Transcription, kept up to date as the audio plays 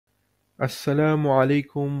Assalamu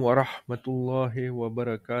alaikum wa rahmatullahi wa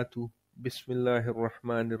barakatuh. Bismillahir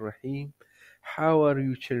Rahmanir Rahim. How are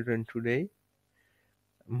you children today?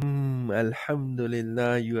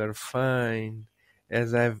 Alhamdulillah, you are fine.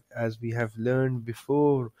 As we have learned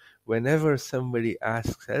before, whenever somebody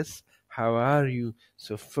asks us, how are you?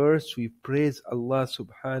 So first we praise Allah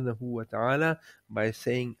subhanahu wa ta'ala by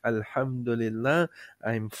saying, Alhamdulillah,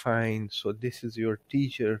 I'm fine. So this is your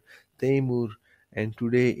teacher, Taimur, and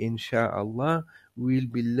today, insha'Allah, we'll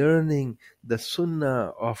be learning the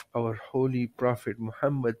Sunnah of our Holy Prophet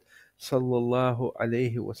Muhammad sallallahu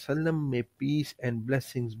alaihi wasallam. May peace and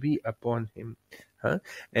blessings be upon him. Huh?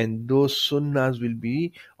 And those sunnahs will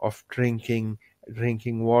be of drinking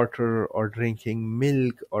water or drinking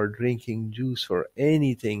milk or drinking juice or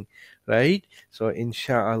anything, right? So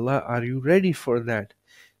insha'Allah, are you ready for that?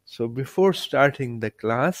 So before starting the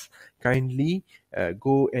class, kindly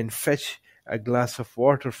go and fetch a glass of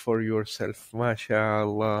water for yourself,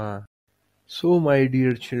 mashallah. So, my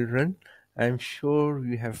dear children, I am sure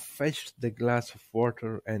you have fetched the glass of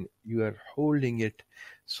water and you are holding it.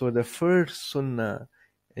 So, the first sunnah,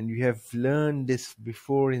 and you have learned this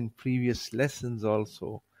before in previous lessons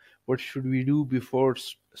also. What should we do before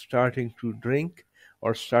starting to drink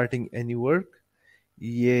or starting any work?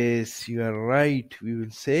 Yes, you are right. We will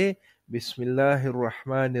say Bismillahir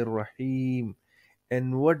Rahmanir Rahim.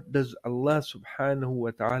 And what does Allah subhanahu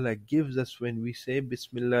wa ta'ala gives us when we say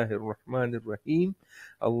Bismillahir Rahmanir Rahim?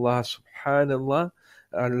 Allah subhanahu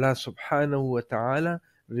wa ta'ala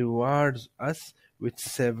rewards us with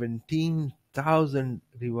 17,000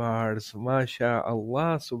 rewards.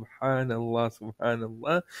 MashaAllah, subhanallah,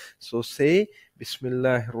 subhanallah. So say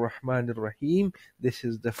Bismillahir Rahmanir Rahim. This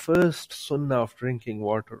is the first sunnah of drinking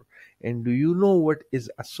water. And do you know what is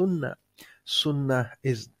a sunnah? Sunnah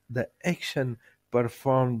is the action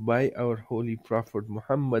performed by our Holy Prophet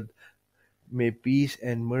Muhammad. May peace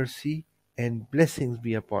and mercy and blessings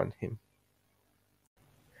be upon him.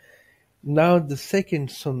 Now the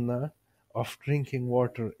second sunnah of drinking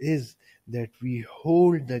water is that we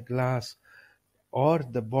hold the glass or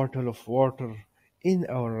the bottle of water in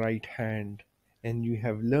our right hand. And you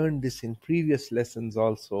have learned this in previous lessons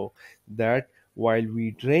also, that while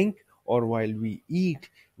we drink or while we eat,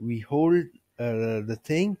 we hold the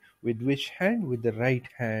thing with which hand? With the right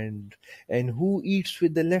hand. And who eats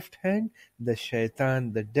with the left hand? The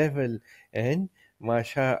shaitan, the devil. And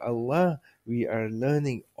MashaAllah, we are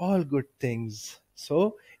learning all good things.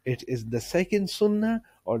 So it is the second sunnah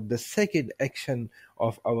or the second action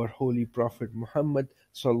of our Holy Prophet Muhammad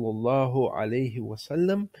sallallahu alaihi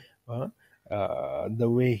wasallam, the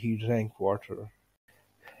way he drank water.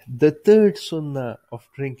 The third sunnah of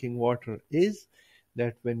drinking water is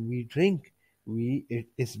that when we drink, it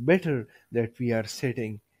is better that we are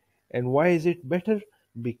sitting. And why is it better?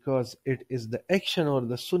 Because it is the action or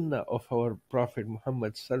the sunnah of our Prophet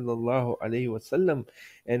Muhammad sallallahu alaihi wasallam.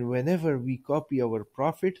 And whenever we copy our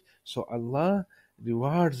Prophet, so Allah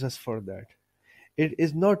rewards us for that. It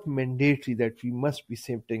is not mandatory that we must be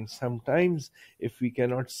sitting. Sometimes, if we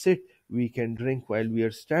cannot sit, we can drink while we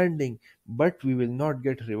are standing, but we will not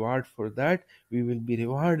get reward for that. We will be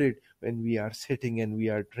rewarded when we are sitting and we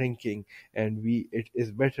are drinking, and it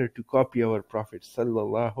is better to copy our Prophet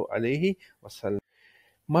sallallahu alaihi wasallam.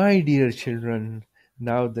 My dear children,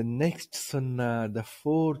 now the next sunnah, the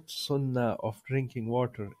fourth sunnah of drinking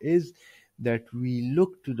water is that we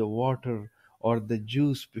look to the water or the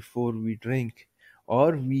juice before we drink,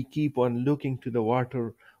 or we keep on looking to the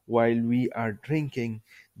water while we are drinking.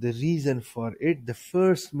 The reason for it, the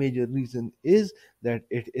first major reason is that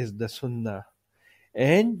it is the sunnah.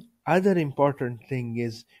 And other important thing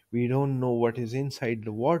is we don't know what is inside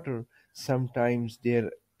the water. Sometimes there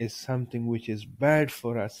is something which is bad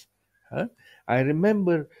for us. Huh? I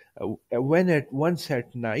remember once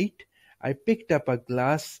at night I picked up a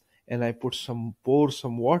glass and I poured some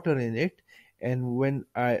water in it. And when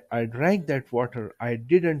I drank that water, I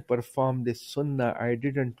didn't perform this sunnah. I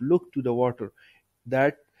didn't look to the water.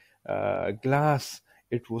 That glass,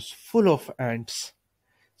 it was full of ants.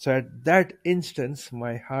 So at that instance,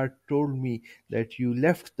 my heart told me that you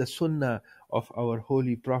left the sunnah of our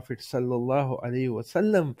Holy Prophet sallallahu alaihi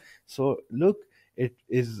wasallam. So look, it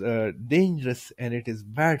is dangerous and it is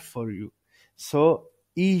bad for you. So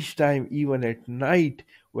each time, even at night,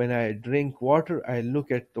 when I drink water, I look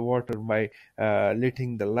at the water by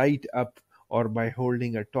letting the light up or by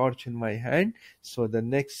holding a torch in my hand. So the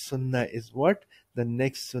next sunnah is what? The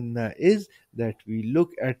next sunnah is that we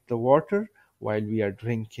look at the water while we are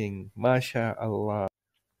drinking. MashaAllah.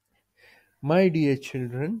 My dear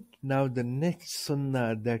children, now the next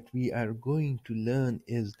sunnah that we are going to learn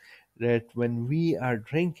is that when we are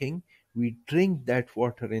drinking, we drink that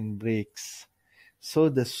water in breaks. So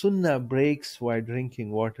the sunnah breaks while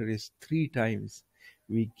drinking water is 3 times.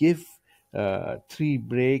 We give 3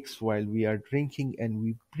 breaks while we are drinking, and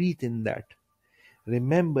we breathe in that.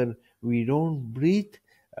 Remember, we don't breathe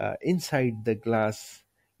inside the glass.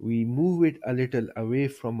 We move it a little away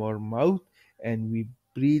from our mouth, and we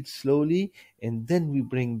breathe slowly, and then we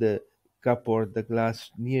bring the cup or the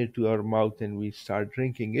glass near to our mouth and we start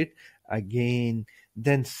drinking it again.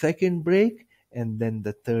 Then second break, and then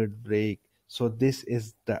the third break. So this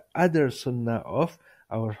is the other sunnah of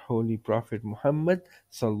our holy Prophet Muhammad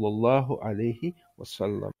sallallahu alaihi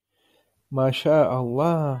wasallam.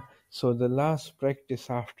 MashaAllah. So the last practice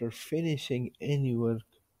after finishing any work,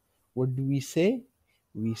 what do we say?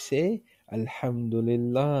 We say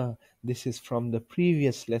Alhamdulillah. This is from the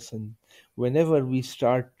previous lesson. Whenever we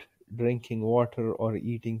start drinking water or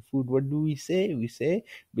eating food, what do we say? We say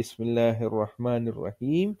Bismillahir Rahmanir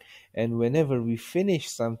Rahim. And whenever we finish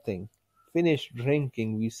something, finish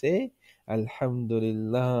drinking, we say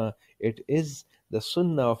Alhamdulillah. It is the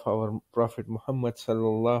sunnah of our Prophet Muhammad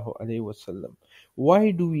sallallahu alaihi wasallam.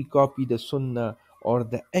 Why do we copy the sunnah or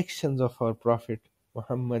the actions of our Prophet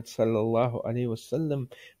Muhammad sallallahu alaihi wasallam?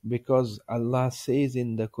 Because Allah says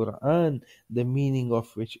in the Quran, the meaning of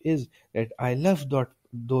which is that I love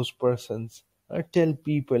those persons. Tell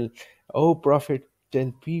people, O Prophet,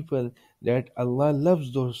 tell people that Allah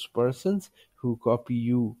loves those persons who copy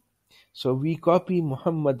you. So we copy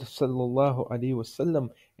Muhammad sallallahu alaihi wasallam,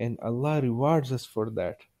 and Allah rewards us for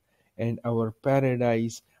that. And our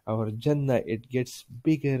paradise, our Jannah, it gets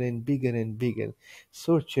bigger and bigger and bigger.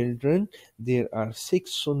 So children, there are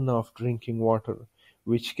 6 sunnah of drinking water,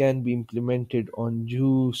 which can be implemented on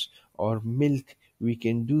juice or milk. We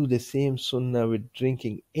can do the same sunnah with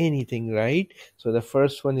drinking anything, right? So the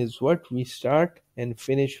first one is what we start and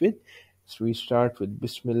finish with. So we start with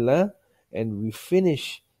Bismillah and we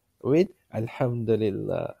finish with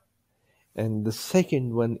Alhamdulillah. And the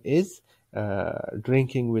second one is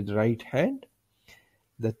drinking with right hand.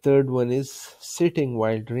 The third one is sitting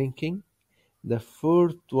while drinking. The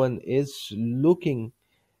fourth one is looking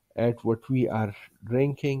at what we are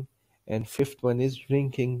drinking. And fifth one is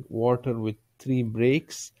drinking water with 3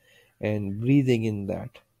 breaks and breathing in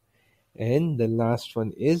that. And the last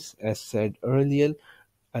one is, as said earlier,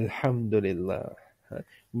 Alhamdulillah.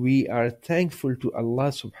 We are thankful to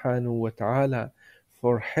Allah subhanahu wa ta'ala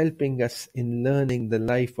for helping us in learning the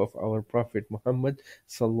life of our Prophet Muhammad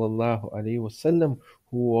sallallahu alaihi wasallam,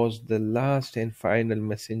 who was the last and final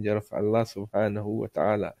messenger of Allah subhanahu wa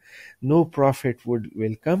ta'ala. No prophet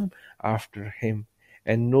will come after him,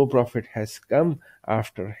 and no prophet has come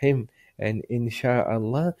after him. And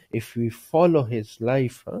insha'Allah, if we follow his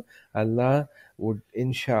life, Allah would,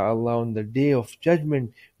 insha'Allah, on the day of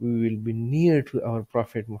judgment, we will be near to our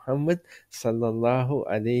Prophet Muhammad sallallahu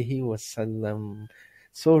alaihi wasallam.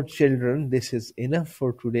 So children, this is enough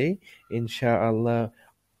for today. Insha'Allah,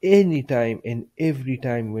 anytime and every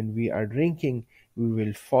time when we are drinking, we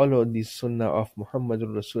will follow the sunnah of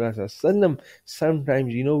Muhammadur Rasulullah sallam.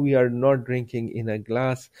 Sometimes, we are not drinking in a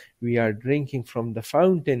glass, we are drinking from the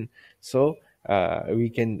fountain. So we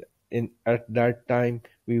can, at that time,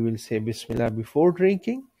 we will say Bismillah before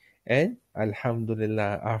drinking and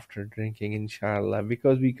Alhamdulillah after drinking, inshallah,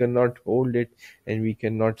 because we cannot hold it and we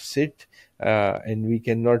cannot sit and we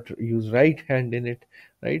cannot use right hand in it,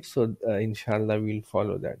 right? So inshallah, we'll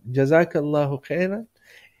follow that. Jazakallahu khairan.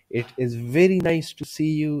 It is very nice to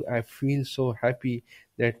see you. I feel so happy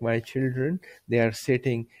that my children, they are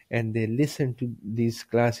sitting and they listen to these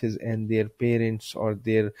classes, and their parents or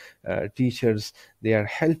their teachers, they are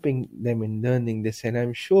helping them in learning this. And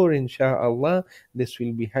I'm sure, inshallah, this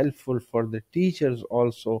will be helpful for the teachers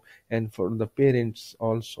also and for the parents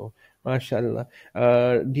also. MashaAllah.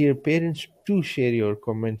 Dear parents, do share your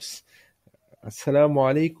comments. Assalamu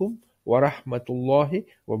alaikum wa rahmatullahi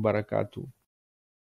wa barakatuh.